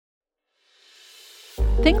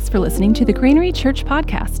Thanks for listening to the Granary Church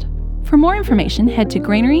podcast. For more information, head to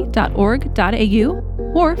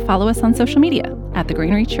granary.org.au or follow us on social media at the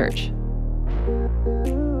Granary Church.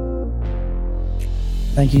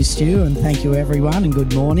 Thank you, Stu, and thank you, everyone, and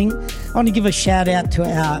good morning. I want to give a shout out to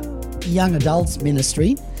our young adults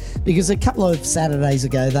ministry, because a couple of Saturdays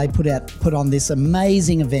ago they put on this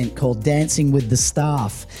amazing event called Dancing with the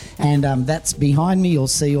Staff, and that's behind me. You'll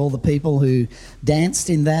see all the people who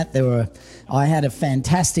danced in that. I had a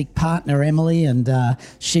fantastic partner, Emily, and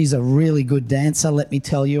she's a really good dancer, let me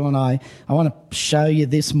tell you. And I want to show you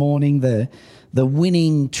this morning the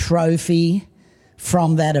winning trophy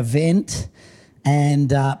from that event, and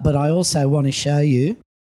but I also want to show you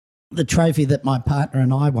the trophy that my partner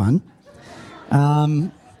and I won.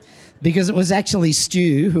 Because it was actually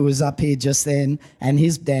Stu who was up here just then, and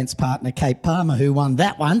his dance partner, Kate Palmer, who won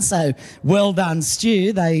that one. So well done,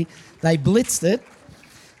 Stu. They blitzed it.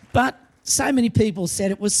 But so many people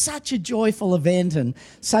said it was such a joyful event and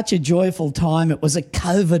such a joyful time. It was a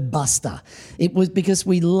COVID buster. It was because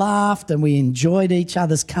we laughed and we enjoyed each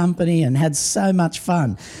other's company and had so much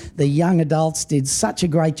fun. The young adults did such a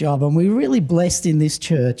great job, and we're really blessed in this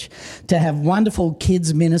church to have wonderful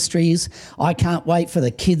kids ministries. I can't wait for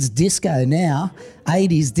the kids disco now,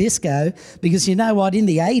 80s disco, because you know what, in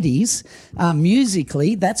the 80s,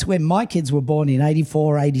 musically, that's when my kids were born in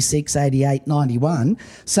 84, 86, 88, 91.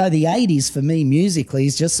 So the 80s for me musically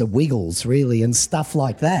is just the Wiggles, really, and stuff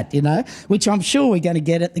like that, you know, which I'm sure we're going to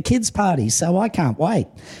get at the kids' party. So I can't wait.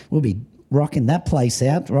 We'll be rocking that place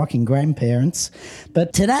out, rocking grandparents.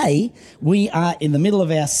 But today we are in the middle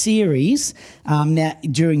of our series. Now,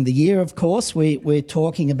 during the year, of course, we're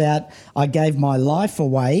talking about I gave my life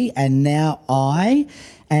away and now I.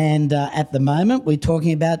 And at the moment, we're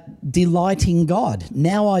talking about delighting God.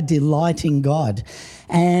 Now I delight in God.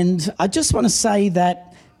 And I just want to say that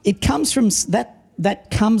it comes from that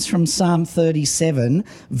comes from Psalm 37,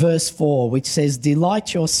 verse 4, which says,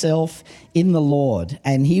 "Delight yourself in the Lord,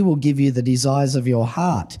 and he will give you the desires of your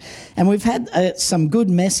heart." And we've had some good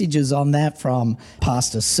messages on that from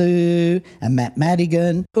Pastor Sue and Matt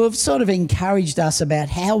Madigan, who have sort of encouraged us about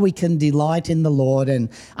how we can delight in the Lord and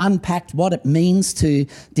unpacked what it means to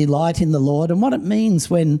delight in the Lord and what it means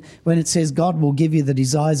when it says God will give you the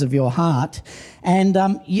desires of your heart. And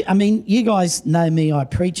you guys know me, I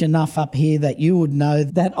preach enough up here that you would know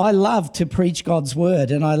that I love to preach God's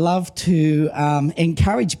word, and I love to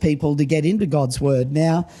encourage people to get into God's word.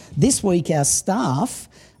 Now, this week our staff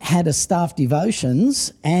had a staff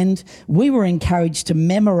devotions, and we were encouraged to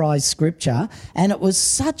memorise scripture, and it was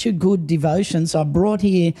such a good devotion. So I brought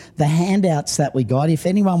here the handouts that we got. If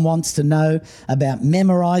anyone wants to know about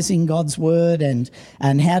memorising God's word and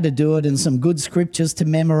how to do it, and some good scriptures to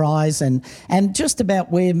memorise, and just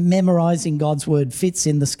about where memorising God's word fits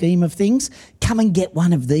in the scheme of things, come and get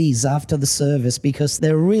one of these after the service, because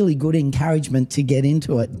they're really good encouragement to get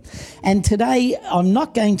into it. And today I'm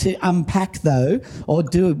not going to unpack, though, or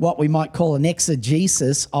do what we might call an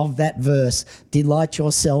exegesis of that verse, delight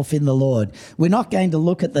yourself in the Lord. We're not going to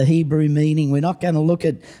look at the Hebrew meaning. We're not going to look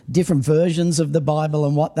at different versions of the Bible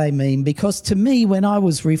and what they mean, because to me, when I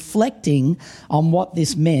was reflecting on what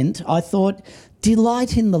this meant, I thought,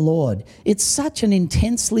 delight in the Lord. It's such an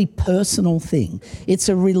intensely personal thing. It's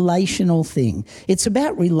a relational thing. It's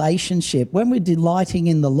about relationship. When we're delighting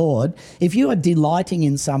in the Lord, if you are delighting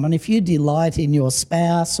in someone, if you delight in your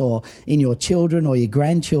spouse or in your children or your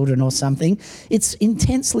grandchildren or something, it's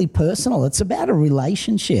intensely personal. It's about a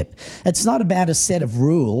relationship. It's not about a set of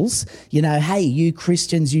rules. You know, hey, you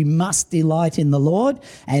Christians, you must delight in the Lord,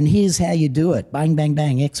 and here's how you do it. Bang, bang,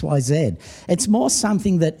 bang, X, Y, Z. It's more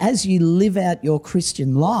something that as you live out your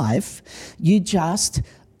Christian life, you just,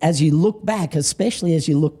 as you look back, especially as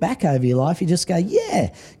you look back over your life, you just go, yeah,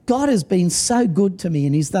 God has been so good to me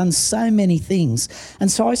and he's done so many things. And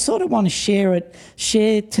so I sort of want to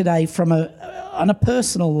share today from on a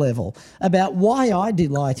personal level about why I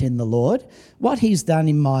delight in the Lord, what he's done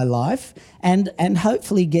in my life, and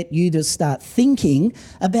hopefully get you to start thinking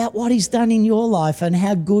about what he's done in your life and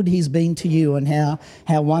how good he's been to you and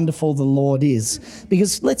how wonderful the Lord is.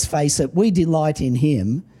 Because let's face it, we delight in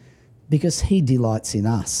him because he delights in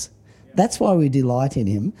us. That's why we delight in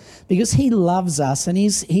him, because he loves us and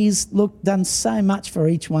he's done so much for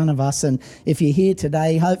each one of us. And if you're here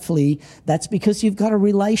today, hopefully that's because you've got a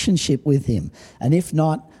relationship with him. And if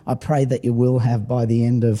not, I pray that you will have by the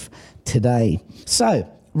end of today. So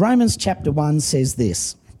Romans chapter 1 says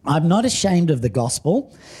this: I'm not ashamed of the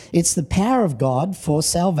gospel. It's the power of God for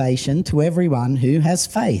salvation to everyone who has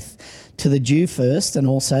faith, to the Jew first and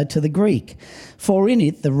also to the Greek. For in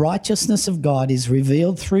it the righteousness of God is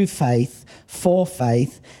revealed through faith, for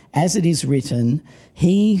faith, as it is written,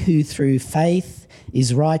 he who through faith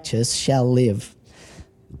is righteous shall live.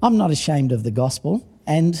 I'm not ashamed of the gospel,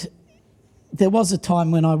 and there was a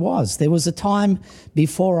time when I was. There was a time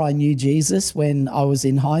before I knew Jesus when I was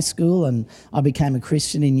in high school and I became a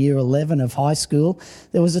Christian in year 11 of high school.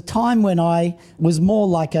 There was a time when I was more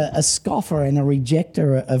like a scoffer and a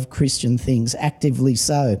rejecter of Christian things, actively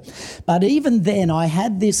so. But even then I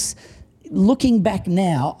had this, looking back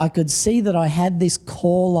now, I could see that I had this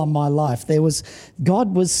call on my life.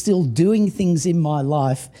 God was still doing things in my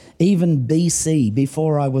life, even BC,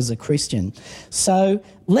 before I was a Christian. So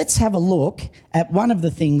let's have a look at one of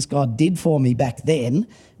the things God did for me back then,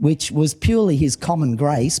 which was purely his common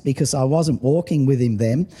grace, because I wasn't walking with him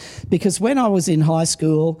then. Because when I was in high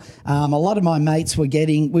school, a lot of my mates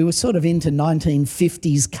we were sort of into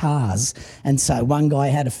 1950s cars. And so one guy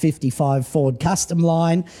had a 55 Ford Custom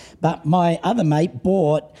Line, but my other mate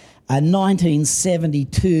bought a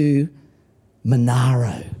 1972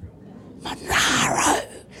 Monaro.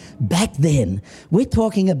 Back then, we're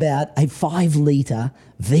talking about a 5-litre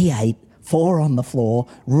V8, 4 on the floor,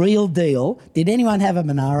 real deal. Did anyone have a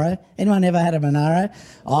Monaro? Anyone ever had a Monaro?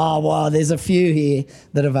 Oh, well, there's a few here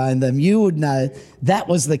that have owned them. You would know that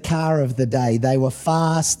was the car of the day. They were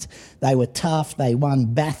fast, they were tough, they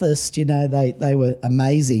won Bathurst, they were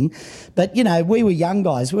amazing. But, we were young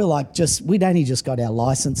guys. We were we'd only just got our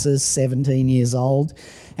licenses, 17 years old.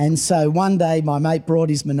 And so one day my mate brought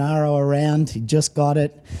his Monaro around, he just got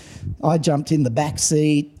it. I jumped in the back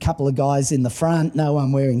seat, a couple of guys in the front, no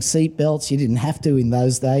one wearing seat belts. You didn't have to in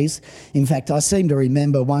those days. In fact, I seem to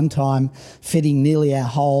remember one time fitting nearly our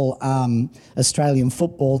whole Australian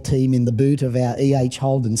football team in the boot of our E.H.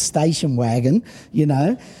 Holden station wagon,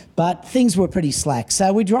 But things were pretty slack.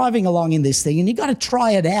 So we're driving along in this thing and you've got to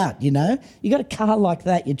try it out, You got a car like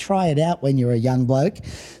that, you try it out when you're a young bloke.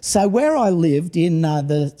 So where I lived in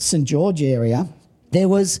the St. George area, there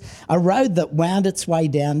was a road that wound its way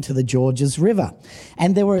down to the Georges River.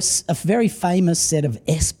 And there was a very famous set of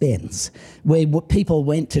S-bends where people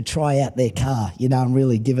went to try out their car, and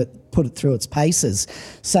really put it through its paces.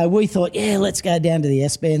 So we thought, let's go down to the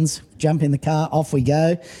S-bends, jump in the car, off we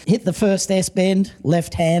go. Hit the first S-bend,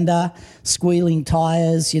 left-hander, squealing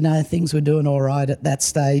tyres, things were doing all right at that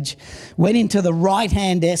stage. Went into the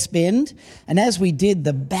right-hand S-bend, and as we did,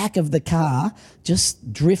 the back of the car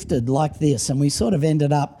just drifted like this, and we sort of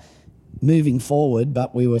ended up moving forward,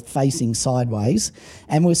 but we were facing sideways,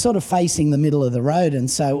 and we're sort of facing the middle of the road, and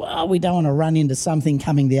so we don't want to run into something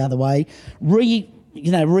coming the other way.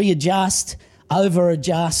 Readjust,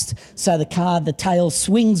 over-adjust, so the tail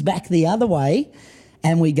swings back the other way,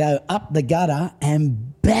 and we go up the gutter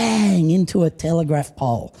and bang into a telegraph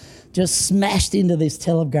pole. Just smashed into this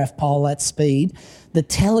telegraph pole at speed. The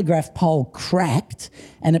telegraph pole cracked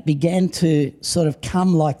and it began to sort of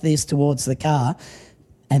come like this towards the car.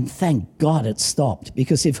 And thank God it stopped,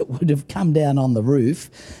 because if it would have come down on the roof,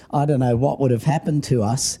 I don't know what would have happened to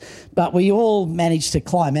us. But we all managed to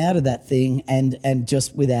climb out of that thing and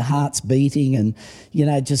just with our hearts beating and,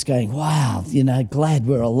 just going, wow, glad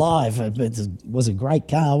we're alive. It was a great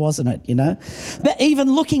car, wasn't it, But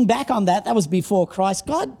even looking back on that was before Christ.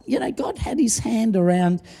 God had his hand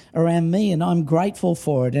around me, and I'm grateful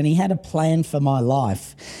for it. And he had a plan for my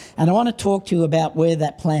life. And I want to talk to you about where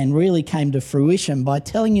that plan really came to fruition by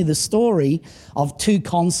telling you the story of 2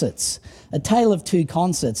 concerts, a tale of 2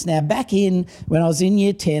 concerts. Now, back when I was in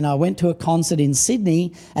year 10, I went to a concert in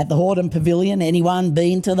Sydney at the Hordern Pavilion. Anyone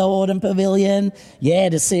been to the Hordern Pavilion? Yeah,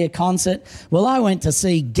 to see a concert. Well, I went to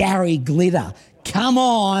see Gary Glitter. Come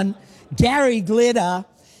on, Gary Glitter.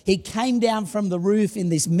 He came down from the roof in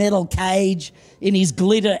this metal cage, in his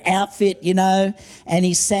glitter outfit, and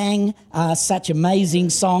he sang such amazing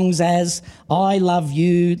songs as I Love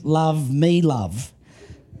You, Love Me, Love.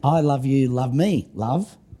 I love you, love me,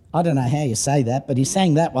 love. I don't know how you say that, but he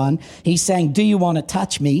sang that one. He sang Do You Want to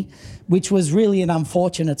Touch Me, which was really an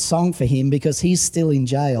unfortunate song for him because he's still in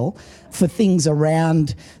jail for things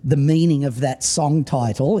around the meaning of that song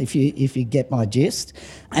title, if you get my gist.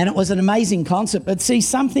 And it was an amazing concert. But see,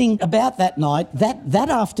 something about that night, that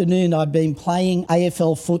afternoon I'd been playing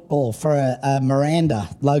AFL football for a Miranda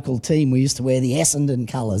local team. We used to wear the Essendon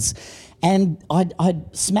colours. And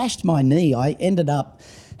I'd smashed my knee. I ended up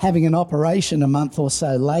having an operation a month or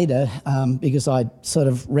so later because I sort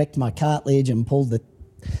of wrecked my cartilage and pulled the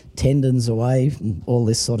tendons away and all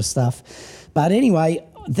this sort of stuff. But anyway,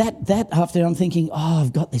 that afternoon I'm thinking,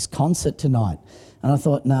 I've got this concert tonight. And I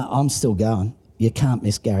thought, no, I'm still going. You can't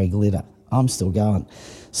miss Gary Glitter. I'm still going.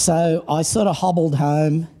 So I sort of hobbled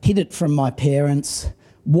home, hid it from my parents,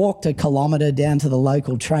 walked a kilometre down to the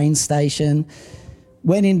local train station,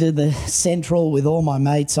 went into the Central with all my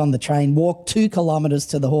mates on the train, walked 2 kilometres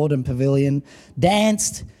to the Hordern Pavilion,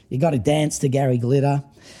 danced. You got to dance to Gary Glitter.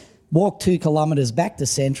 Walked 2 kilometres back to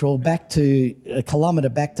Central, back to a kilometre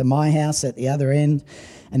back to my house at the other end,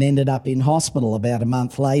 and ended up in hospital about a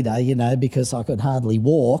month later, because I could hardly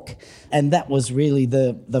walk. And that was really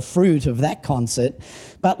the fruit of that concert.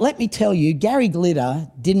 But let me tell you, Gary Glitter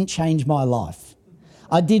didn't change my life.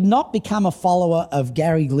 I did not become a follower of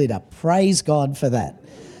Gary Glitter. Praise God for that.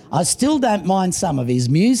 I still don't mind some of his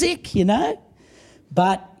music,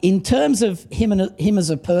 but in terms of him as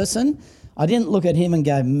a person, I didn't look at him and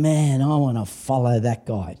go, man, I want to follow that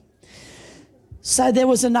guy. So there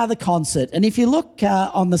was another concert. And if you look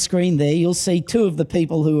on the screen there, you'll see 2 of the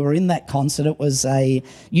people who were in that concert. It was a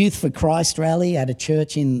Youth for Christ rally at a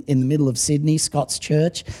church in the middle of Sydney, Scott's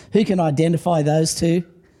Church. Who can identify those 2?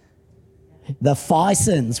 The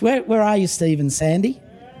Fisons. Where are you, Steve and Sandy?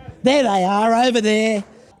 There they are, over there.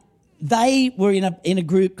 They were in a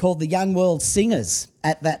group called the Young World Singers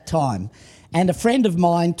at that time. And a friend of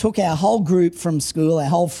mine took our whole group from school, our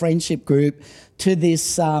whole friendship group, to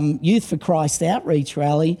this Youth for Christ outreach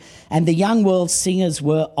rally, and the Young World Singers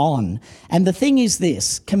were on. And the thing is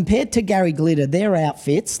this, compared to Gary Glitter, their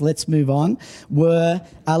outfits, let's move on, were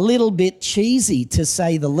a little bit cheesy, to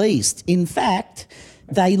say the least. In fact,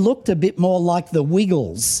 they looked a bit more like the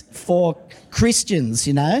Wiggles for Christians,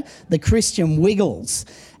 the Christian Wiggles.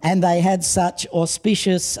 And they had such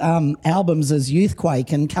auspicious albums as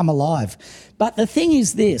Youthquake and Come Alive. But the thing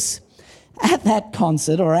is this, at that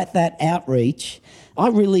concert or at that outreach, I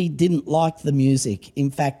really didn't like the music. In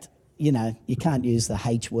fact, you can't use the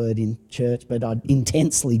H word in church, but I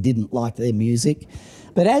intensely didn't like their music.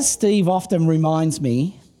 But as Steve often reminds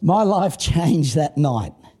me, my life changed that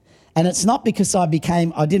night. And it's not because I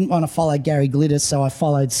didn't want to follow Gary Glitter, so I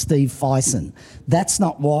followed Steve Fison. That's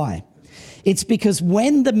not why. It's because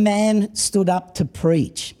when the man stood up to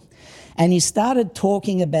preach and he started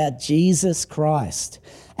talking about Jesus Christ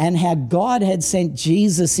and how God had sent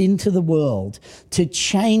Jesus into the world to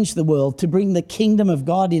change the world, to bring the kingdom of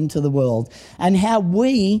God into the world, and how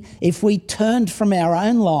we, if we turned from our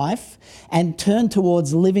own life and turned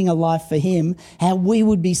towards living a life for him, how we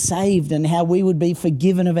would be saved and how we would be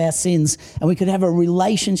forgiven of our sins, and we could have a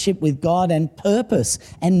relationship with God and purpose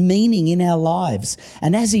and meaning in our lives.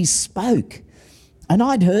 And as he spoke, and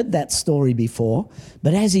I'd heard that story before,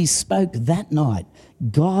 but as he spoke that night,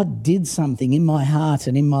 God did something in my heart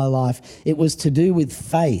and in my life. It was to do with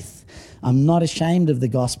faith. I'm not ashamed of the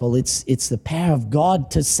gospel. It's the power of God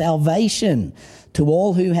to salvation to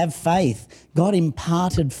all who have faith. God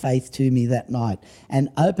imparted faith to me that night and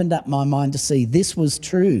opened up my mind to see this was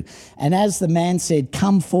true. And as the man said,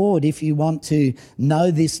 come forward if you want to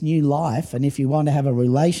know this new life and if you want to have a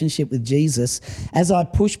relationship with Jesus. As I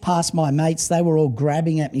pushed past my mates, they were all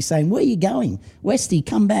grabbing at me saying, where are you going? Westy,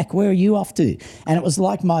 come back. Where are you off to? And it was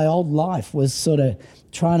like my old life was sort of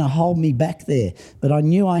trying to hold me back there. But I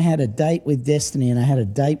knew I had a date with destiny and I had a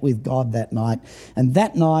date with God that night. And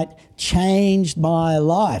that night changed my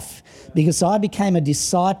life because I became a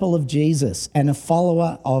disciple of Jesus and a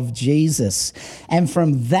follower of Jesus. And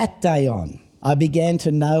from that day on, I began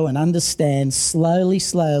to know and understand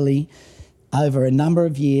slowly, over a number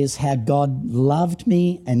of years, how God loved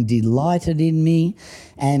me and delighted in me,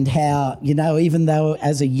 and how, even though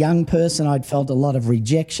as a young person I'd felt a lot of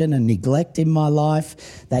rejection and neglect in my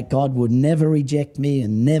life, that God would never reject me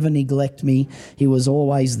and never neglect me. He was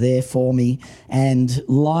always there for me, and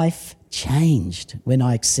life changed when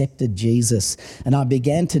I accepted Jesus, and I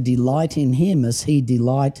began to delight in him as he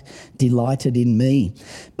delighted in me.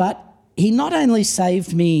 But he not only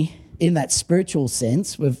saved me in that spiritual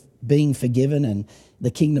sense with being forgiven and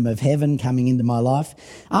the kingdom of heaven coming into my life.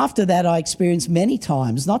 After that, I experienced many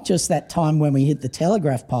times, not just that time when we hit the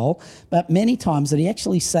telegraph pole, but many times that he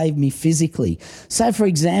actually saved me physically. So, for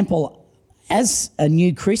example, as a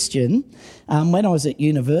new Christian, when I was at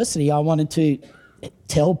university, I wanted to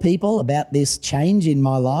tell people about this change in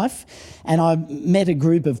my life, and I met a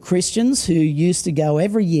group of Christians who used to go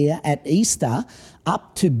every year at Easter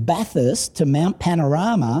up to Bathurst, to Mount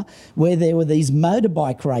Panorama, where there were these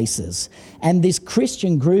motorbike races. And this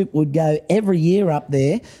Christian group would go every year up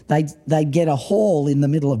there. They'd get a hall in the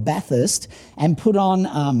middle of Bathurst and put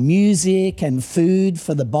on music and food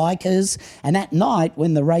for the bikers. And at night,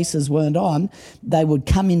 when the races weren't on, they would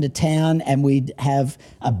come into town and we'd have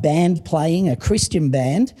a band playing, a Christian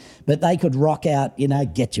band, but they could rock out,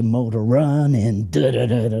 get your motor running and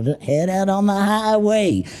head out on the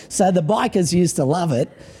highway. So the bikers used to love it.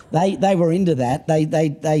 They were into that.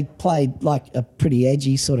 They played like a pretty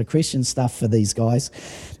edgy sort of Christian stuff for these guys.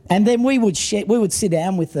 And then we would sit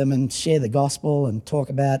down with them and share the gospel and talk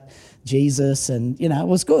about Jesus, and it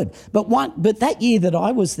was good. But that year that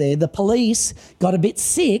I was there, the police got a bit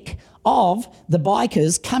sick of the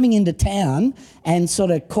bikers coming into town and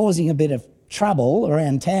sort of causing a bit of trouble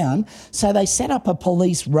around town. So they set up a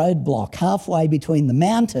police roadblock halfway between the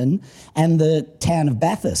mountain and the town of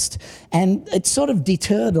Bathurst. And it sort of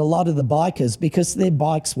deterred a lot of the bikers because their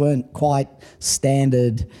bikes weren't quite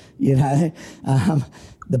standard, The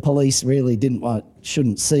police really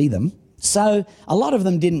shouldn't see them. So a lot of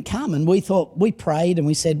them didn't come, and we prayed and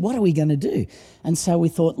we said, what are we going to do? And so we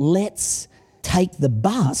thought, let's take the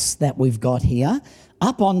bus that we've got here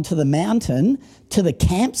up onto the mountain to the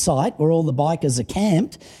campsite where all the bikers are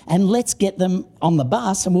camped, and let's get them on the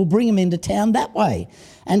bus and we'll bring them into town that way.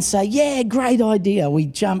 And so, yeah, great idea. We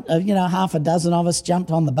jumped, half a dozen of us jumped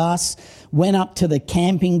on the bus, went up to the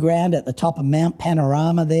camping ground at the top of Mount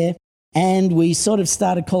Panorama there, and we sort of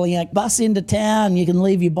started calling out, bus into town, you can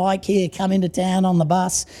leave your bike here, come into town on the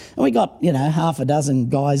bus. And we got, half a dozen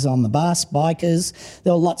guys on the bus, bikers.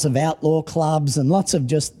 There were lots of outlaw clubs and lots of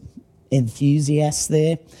just enthusiasts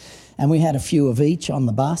there, and we had a few of each on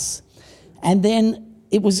the bus. And then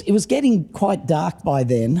it was getting quite dark by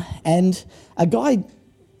then, and a guy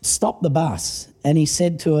stopped the bus and he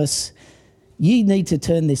said to us, you need to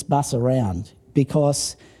turn this bus around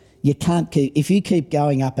because if you keep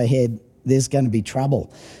going up ahead, there's going to be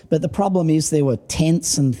trouble. But the problem is there were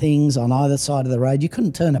tents and things on either side of the road. You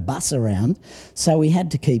couldn't turn a bus around, so we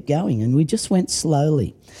had to keep going, and we just went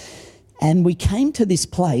slowly. And we came to this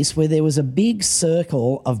place where there was a big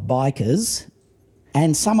circle of bikers,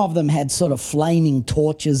 and some of them had sort of flaming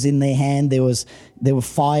torches in their hand. There were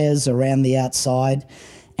fires around the outside.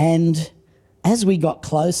 And as we got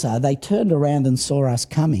closer, they turned around and saw us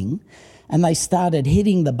coming, and they started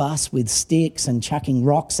hitting the bus with sticks and chucking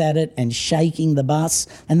rocks at it and shaking the bus.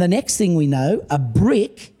 And the next thing we know, a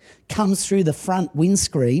brick comes through the front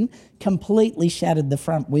windscreen, completely shattered the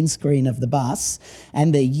front windscreen of the bus,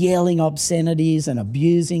 and they're yelling obscenities and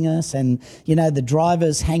abusing us, and the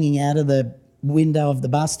driver's hanging out of the window of the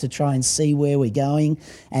bus to try and see where we're going,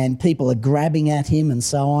 and people are grabbing at him and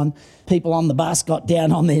so on. People on the bus got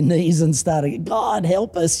down on their knees and started, God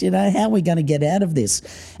help us, how are we going to get out of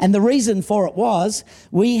this? And the reason for it was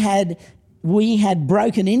we had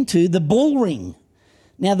broken into the bull ring.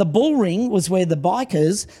 Now, the bull ring was where the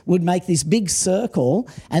bikers would make this big circle,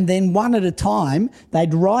 and then one at a time,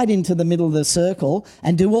 they'd ride into the middle of the circle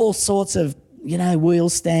and do all sorts of, wheel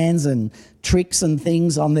stands and tricks and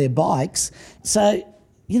things on their bikes. So,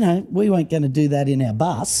 we weren't going to do that in our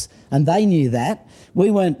bus, and they knew that.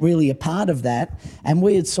 We weren't really a part of that, and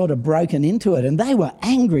we had sort of broken into it. And they were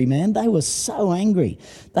angry, man. They were so angry.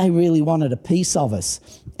 They really wanted a piece of us.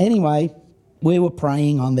 Anyway, we were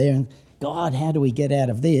praying on there, and God, how do we get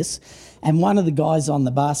out of this? And one of the guys on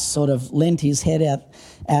the bus sort of leant his head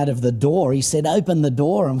out of the door. He said, open the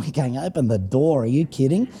door. And we're going, open the door? Are you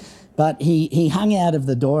kidding? But he hung out of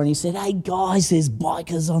the door and he said, hey, guys, there's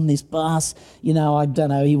bikers on this bus. I don't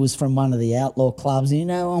know, he was from one of the outlaw clubs.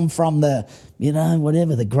 I'm from the,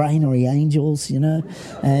 the Granary Angels,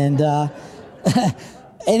 And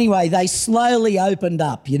anyway, they slowly opened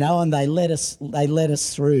up, and they let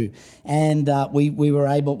us through. And we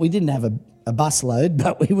didn't have a bus load,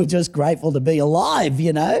 but we were just grateful to be alive,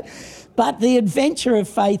 But the adventure of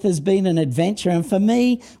faith has been an adventure. And for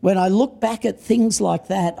me, when I look back at things like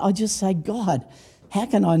that, I just say, God, how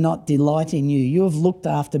can I not delight in you? You have looked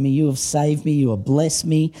after me. You have saved me. You have blessed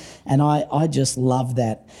me. And I just love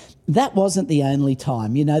that. That wasn't the only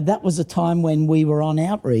time. That was a time when we were on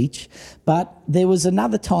outreach. But there was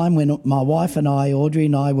another time when my wife and I, Audrey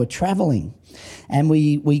and I, were travelling. And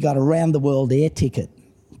we got a round-the-world air ticket.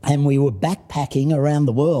 And we were backpacking around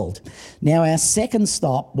the world. Now, our second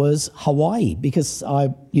stop was Hawaii, because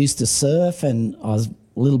I used to surf and I was a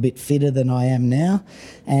little bit fitter than I am now.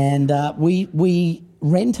 And we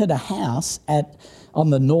rented a house on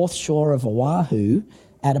the north shore of Oahu,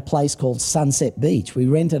 at a place called Sunset Beach. We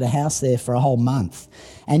rented a house there for a whole month.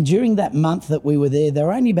 And during that month that we were there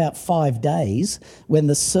were only about 5 days when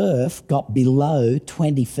the surf got below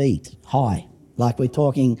 20 feet high. Like we're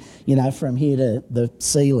talking, from here to the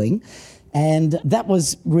ceiling. And that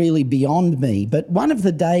was really beyond me. But one of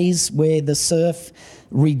the days where the surf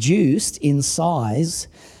reduced in size,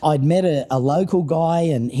 I'd met a local guy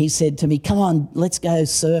and he said to me, come on, let's go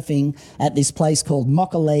surfing at this place called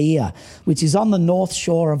Mokuleia, which is on the north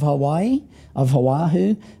shore of Hawaii, of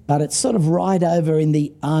Oahu, but it's sort of right over in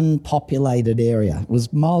the unpopulated area. It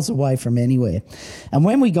was miles away from anywhere. And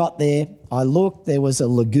when we got there, I looked, there was a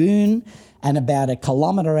lagoon, and about 1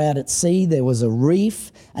 kilometre out at sea there was a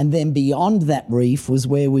reef, and then beyond that reef was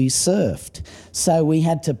where we surfed. So we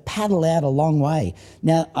had to paddle out a long way.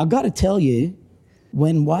 Now, I've got to tell you,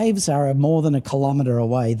 when waves are more than 1 kilometre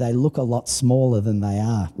away, they look a lot smaller than they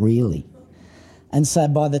are, really. And so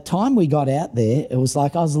by the time we got out there, it was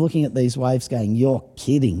like I was looking at these waves going, you're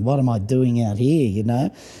kidding, what am I doing out here,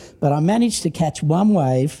 But I managed to catch one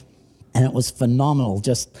wave, and it was phenomenal,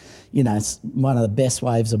 just, it's one of the best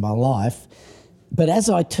waves of my life. But as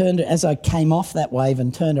I came off that wave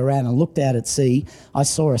and turned around and looked out at sea, I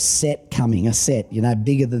saw a set coming,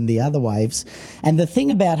 bigger than the other waves. And the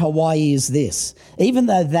thing about Hawaii is this, even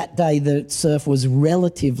though that day the surf was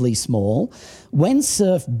relatively small, when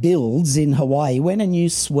surf builds in Hawaii, when a new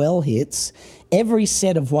swell hits, every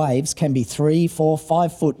set of waves can be 3, 4,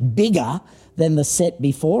 5 foot bigger than the set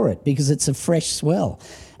before it because it's a fresh swell.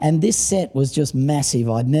 And this set was just massive.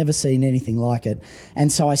 I'd never seen anything like it.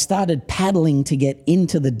 And so I started paddling to get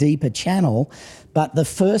into the deeper channel, but the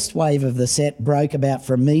first wave of the set broke about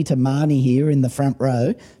from me to Marnie here in the front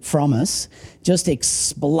row from us, just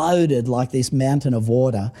exploded like this mountain of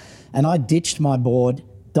water. And I ditched my board,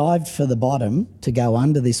 dived for the bottom to go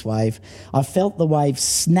under this wave. I felt the wave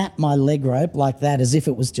snap my leg rope like that, as if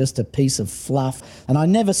it was just a piece of fluff. And I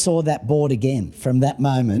never saw that board again from that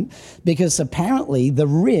moment, because apparently the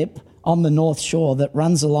rip on the North Shore that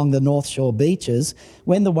runs along the North Shore beaches,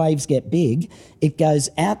 when the waves get big, it goes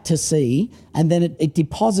out to sea and then it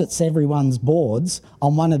deposits everyone's boards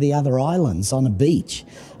on one of the other islands on a beach.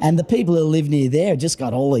 And the people who live near there just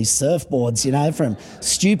got all these surfboards, from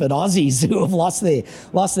stupid Aussies who have lost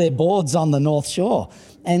their boards on the North Shore.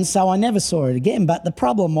 And so I never saw it again. But the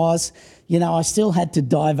problem was, I still had to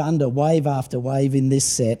dive under wave after wave in this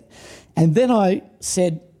set. And then I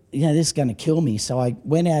said, this is going to kill me. So I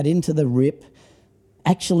went out into the rip,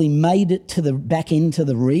 actually made it back into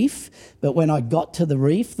the reef. But when I got to the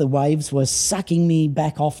reef, the waves were sucking me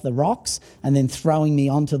back off the rocks and then throwing me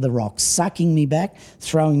onto the rocks, sucking me back,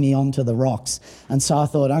 throwing me onto the rocks. And so I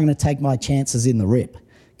thought, I'm going to take my chances in the rip,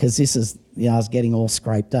 because this is, I was getting all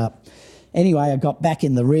scraped up. Anyway, I got back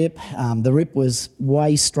in the rip. The rip was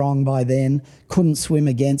way strong by then, couldn't swim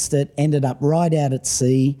against it, ended up right out at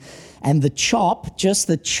sea. And just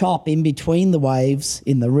the chop in between the waves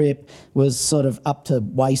in the rip was sort of up to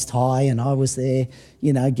waist high, and I was there,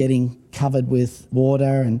 getting covered with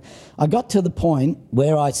water. And I got to the point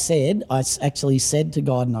where I actually said to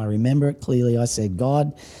God, and I remember it clearly, I said,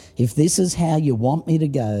 God, if this is how you want me to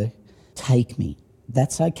go, take me.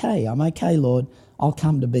 That's okay. I'm okay, Lord. I'll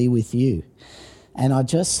come to be with you. And I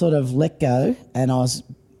just sort of let go, and I was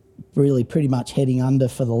really pretty much heading under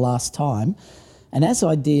for the last time. And as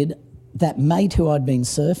I did, that mate who I'd been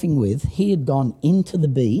surfing with, he had gone into the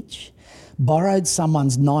beach, borrowed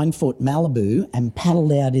someone's 9-foot Malibu and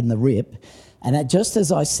paddled out in the rip. And just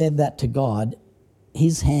as I said that to God,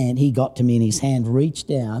 he got to me and his hand reached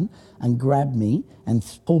down and grabbed me and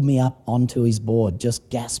pulled me up onto his board, just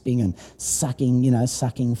gasping and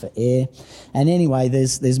sucking for air. And anyway,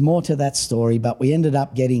 there's more to that story, but we ended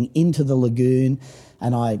up getting into the lagoon.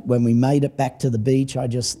 And when we made it back to the beach, I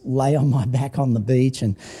just lay on my back on the beach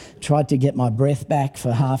and tried to get my breath back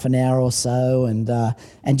for half an hour or so,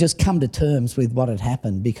 and just come to terms with what had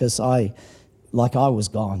happened, because I was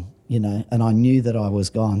gone, and I knew that I was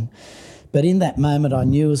gone. But in that moment, I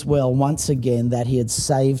knew as well, once again, that he had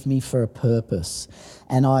saved me for a purpose.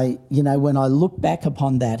 And when I look back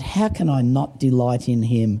upon that, how can I not delight in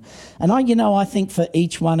him? And I think for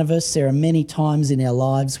each one of us, there are many times in our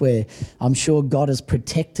lives where I'm sure God has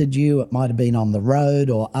protected you. It might have been on the road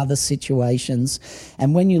or other situations.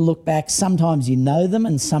 And when you look back, sometimes you know them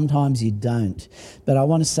and sometimes you don't. But I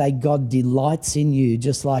want to say God delights in you,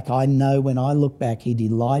 just like I know when I look back, he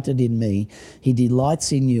delighted in me. He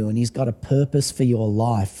delights in you, and he's got a purpose for your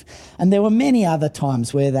life. And there were many other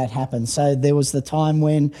times where that happened. So there was the time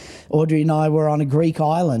when Audrey and I were on a Greek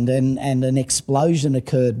island and an explosion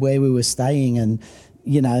occurred where we were staying, and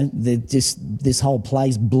this whole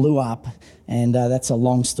place blew up, And that's a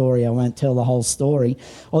long story. I won't tell the whole story.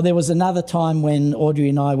 Or there was another time when Audrey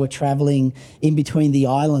and I were travelling in between the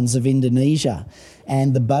islands of Indonesia,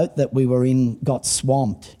 and the boat that we were in got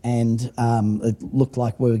swamped, and it looked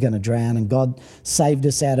like we were going to drown, and God saved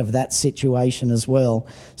us out of that situation as well.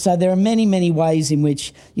 So there are many, many ways in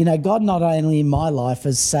which, God not only in my life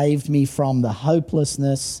has saved me from the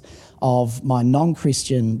hopelessness of my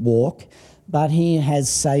non-Christian walk, but he has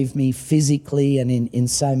saved me physically and in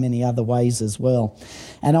so many other ways as well.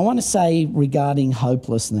 And I want to say regarding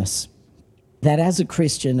hopelessness, that as a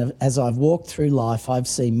Christian, as I've walked through life, I've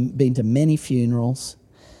been to many funerals,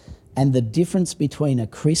 and the difference between a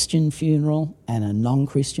Christian funeral and a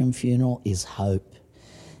non-Christian funeral is hope.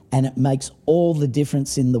 And it makes all the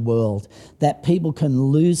difference in the world, that people can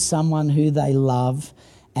lose someone who they love,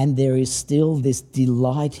 and there is still this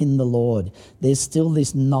delight in the Lord. There's still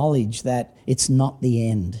this knowledge that it's not the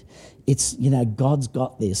end. It's, God's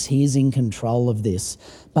got this. He's in control of this.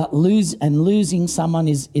 But losing someone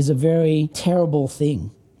is a very terrible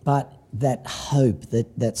thing. But that hope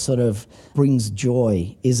that sort of brings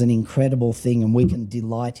joy is an incredible thing, and we can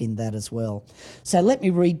delight in that as well. So let me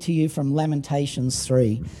read to you from Lamentations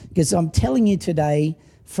 3, because I'm telling you today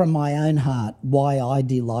from my own heart why I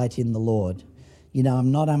delight in the Lord.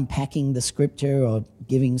 I'm not unpacking the scripture or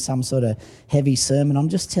giving some sort of heavy sermon. I'm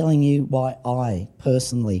just telling you why I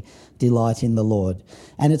personally delight in the Lord.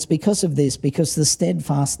 And it's because of this, because the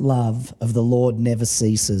steadfast love of the Lord never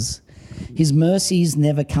ceases. His mercies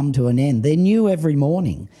never come to an end. They're new every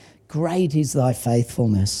morning. Great is thy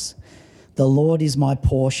faithfulness. The Lord is my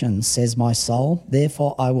portion, says my soul.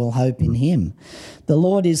 Therefore I will hope in him. The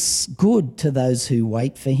Lord is good to those who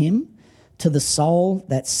wait for him, to the soul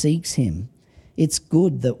that seeks him. It's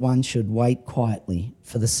good that one should wait quietly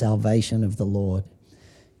for the salvation of the Lord.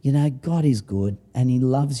 God is good, and he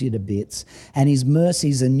loves you to bits, and his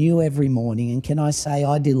mercies are new every morning. And can I say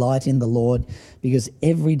I delight in the Lord, because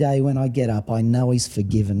every day when I get up, I know he's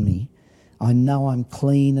forgiven me. I know I'm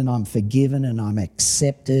clean and I'm forgiven and I'm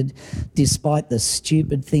accepted, despite the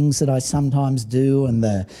stupid things that I sometimes do and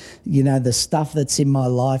the stuff that's in my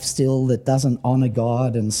life still that doesn't honour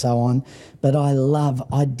God and so on. But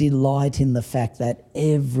I delight in the fact that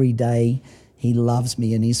every day he loves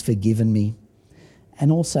me and he's forgiven me.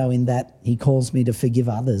 And also in that he calls me to forgive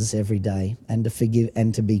others every day and to forgive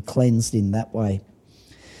and to be cleansed in that way.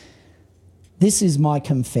 This is my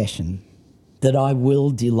confession, that I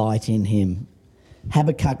will delight in him.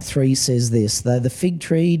 Habakkuk 3 says this: though the fig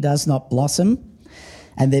tree does not blossom,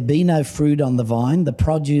 and there be no fruit on the vine, the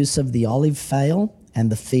produce of the olive fail,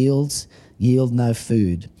 and the fields yield no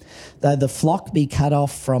food. Though the flock be cut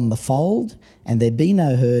off from the fold, and there be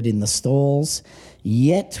no herd in the stalls,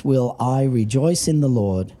 yet will I rejoice in the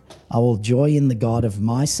Lord. I will joy in the God of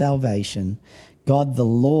my salvation. God the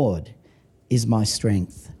Lord is my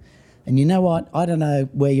strength. And you know what? I don't know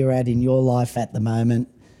where you're at in your life at the moment.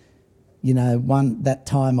 That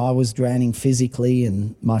time I was drowning physically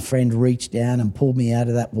and my friend reached down and pulled me out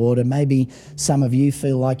of that water. Maybe some of you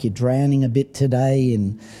feel like you're drowning a bit today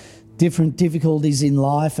in different difficulties in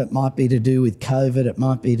life. It might be to do with COVID. It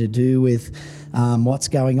might be to do with what's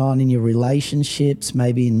going on in your relationships,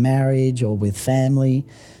 maybe in marriage or with family.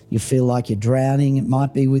 You feel like you're drowning. It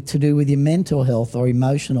might be to do with your mental health or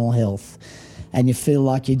emotional health, and you feel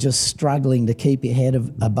like you're just struggling to keep your head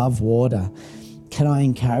above water. Can I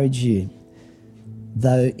encourage you,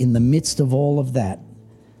 though, in the midst of all of that,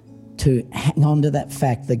 to hang on to that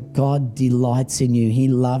fact that God delights in you. He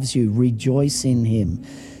loves you. Rejoice in him.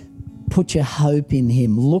 Put your hope in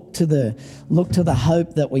him. Look to the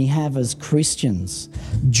hope that we have as Christians.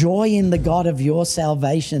 Joy in the God of your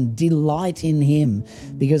salvation. Delight in him,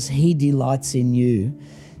 because he delights in you.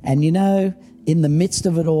 And in the midst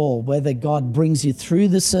of it all, whether God brings you through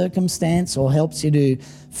the circumstance or helps you to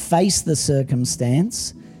face the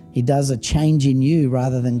circumstance, he does a change in you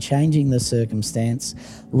rather than changing the circumstance.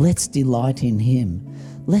 Let's delight in him.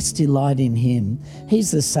 Let's delight in him.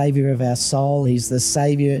 He's the saviour of our soul. He's the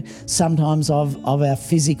saviour sometimes of our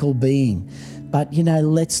physical being. But,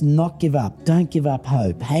 let's not give up. Don't give up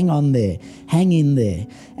hope. Hang on there. Hang in there.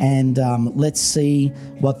 And let's see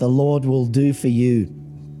what the Lord will do for you.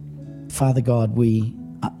 Father God, we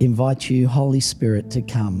invite you, Holy Spirit, to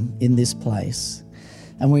come in this place.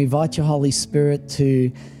 And we invite you, Holy Spirit,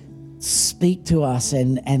 to speak to us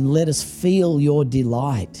and let us feel your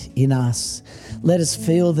delight in us. Let us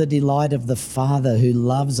feel the delight of the Father who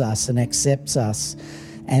loves us and accepts us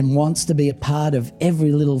and wants to be a part of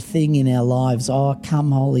every little thing in our lives. Oh,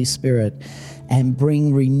 come, Holy Spirit, and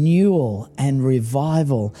bring renewal and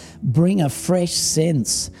revival. Bring a fresh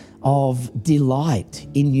sense of delight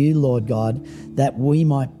in you, Lord God, that we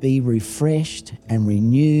might be refreshed and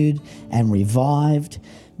renewed and revived,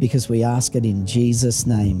 because we ask it in Jesus'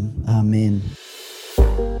 name. Amen.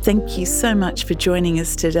 Thank you so much for joining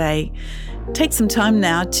us today. Take some time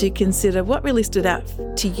now to consider what really stood out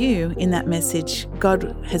to you in that message.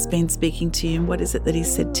 God has been speaking to you, and what is it that He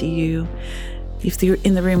said to you? If you're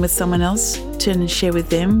in the room with someone else, turn and share with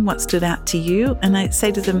them what stood out to you. And I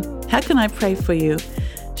say to them, how can I pray for you?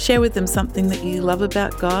 Share with them something that you love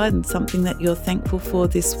about God and something that you're thankful for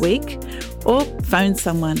this week. Or phone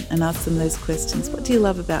someone and ask them those questions. What do you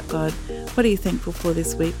love about God? What are you thankful for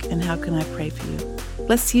this week? And how can I pray for you?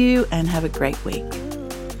 Bless you and have a great week.